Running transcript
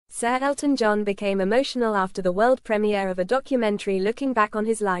Sir Elton John became emotional after the world premiere of a documentary looking back on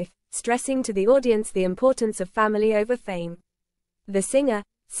his life, stressing to the audience the importance of family over fame. The singer,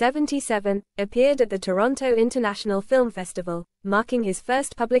 77, appeared at the Toronto International Film Festival, marking his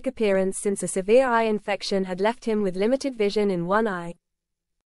first public appearance since a severe eye infection had left him with limited vision in one eye.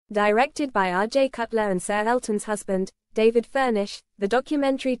 Directed by R.J. Cutler and Sir Elton's husband, David Furnish, the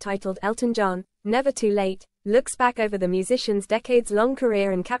documentary titled Elton John, Never Too Late, looks back over the musician's decades-long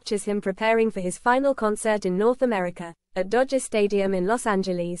career and captures him preparing for his final concert in North America, at Dodger Stadium in Los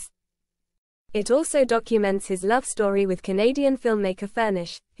Angeles. It also documents his love story with Canadian filmmaker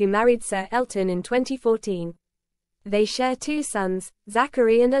Furnish, who married Sir Elton in 2014. They share two sons,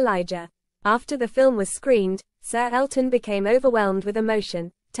 Zachary and Elijah. After the film was screened, Sir Elton became overwhelmed with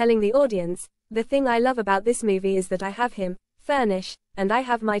emotion, telling the audience, "The thing I love about this movie is that I have him, Furnish, and I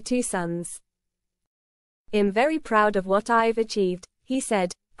have my two sons. I'm very proud of what I've achieved," he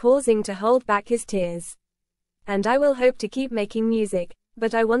said, pausing to hold back his tears. "And I will hope to keep making music,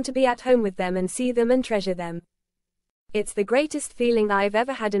 but I want to be at home with them and see them and treasure them. It's the greatest feeling I've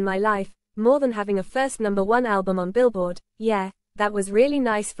ever had in my life, more than having a first #1 album on Billboard. Yeah, that was really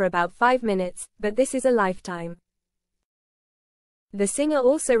nice for about 5 minutes, but this is a lifetime." The singer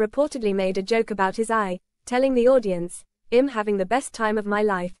also reportedly made a joke about his eye, telling the audience, "I'm having the best time of my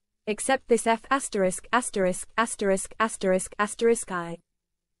life, except this ********* ******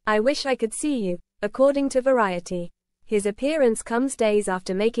 I wish I could see you," according to Variety. His appearance comes days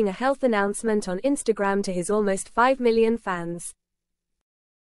after making a health announcement on Instagram to his almost 5 million fans.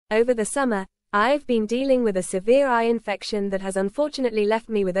 "Over the summer, I've been dealing with a severe eye infection that has unfortunately left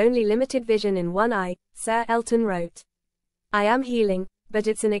me with only limited vision in one eye," Sir Elton wrote. "I am healing, but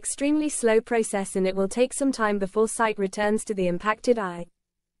it's an extremely slow process and it will take some time before sight returns to the impacted eye.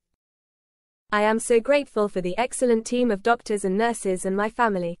 I am so grateful for the excellent team of doctors and nurses and my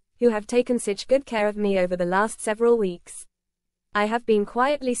family, who have taken such good care of me over the last several weeks. I have been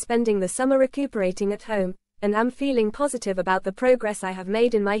quietly spending the summer recuperating at home, and am feeling positive about the progress I have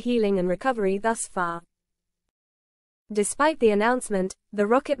made in my healing and recovery thus far." Despite the announcement, the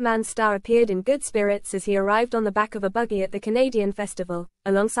Rocketman star appeared in good spirits as he arrived on the back of a buggy at the Canadian festival,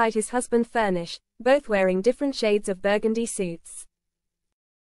 alongside his husband Furnish, both wearing different shades of burgundy suits.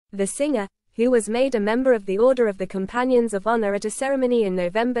 The singer, who was made a member of the Order of the Companions of Honor at a ceremony in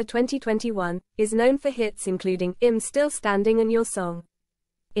November 2021, is known for hits including "I'm Still Standing" and Your Song.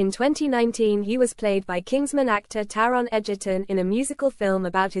 In 2019 he was played by Kingsman actor Taron Egerton in a musical film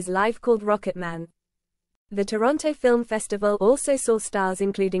about his life called Rocketman. The Toronto Film Festival also saw stars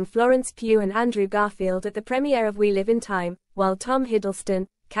including Florence Pugh and Andrew Garfield at the premiere of We Live in Time, while Tom Hiddleston,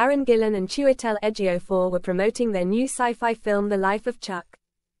 Karen Gillan and Chiwetel Ejiofor were promoting their new sci-fi film The Life of Chuck.